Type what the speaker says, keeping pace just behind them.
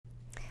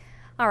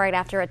All right,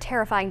 after a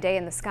terrifying day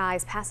in the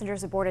skies,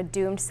 passengers aboard a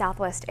doomed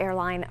Southwest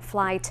airline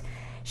flight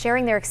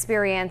sharing their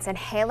experience and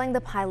hailing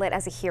the pilot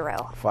as a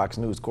hero. Fox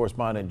News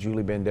correspondent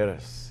Julie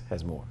Banderas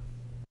has more.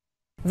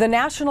 The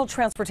National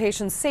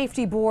Transportation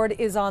Safety Board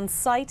is on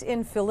site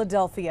in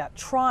Philadelphia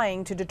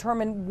trying to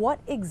determine what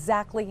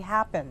exactly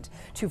happened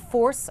to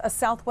force a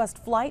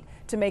Southwest flight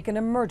to make an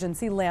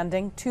emergency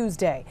landing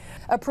Tuesday.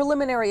 A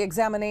preliminary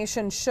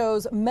examination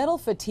shows metal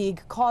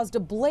fatigue caused a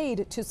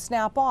blade to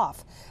snap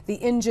off. The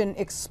engine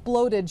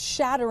exploded,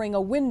 shattering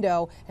a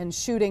window and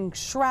shooting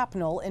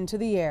shrapnel into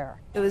the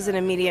air. It was an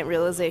immediate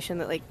realization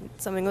that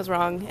something was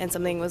wrong and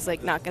something was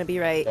not going to be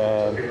right.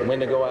 The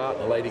window go out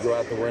and the lady go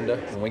out the window,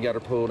 and we got her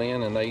pulled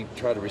in and they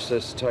tried to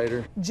resuscitate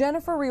her.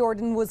 Jennifer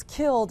Riordan was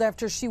killed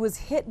after she was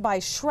hit by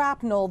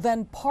shrapnel,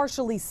 then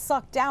partially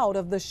sucked out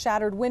of the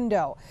shattered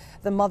window.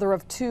 The mother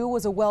of two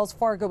was a Wells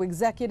Fargo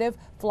executive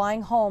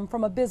flying home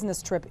from a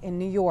business trip in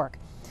New York.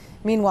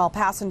 Meanwhile,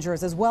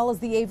 passengers as well as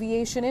the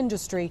aviation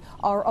industry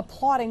are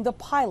applauding the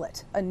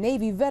pilot, a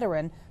Navy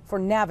veteran, for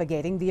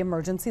navigating the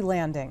emergency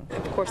landing.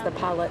 Of course, the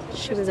pilot,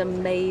 she was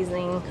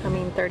amazing.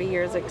 30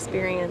 years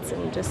experience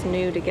and just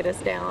knew to get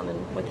us down,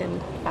 and within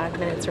 5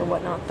 minutes or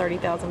whatnot,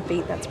 30,000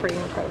 feet, that's pretty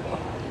incredible.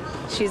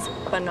 She's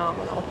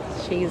phenomenal.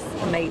 She's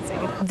amazing.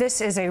 This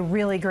is a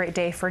really great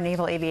day for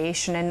naval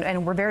aviation,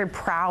 and we're very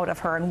proud of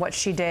her and what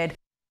she did.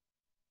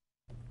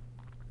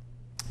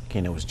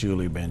 Again, it was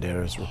Julie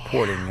Banderas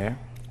reporting there.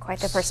 Quite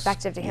the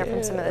perspective to hear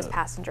from some of those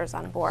passengers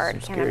on board.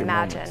 Can't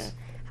imagine moments.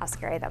 how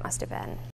scary that must have been.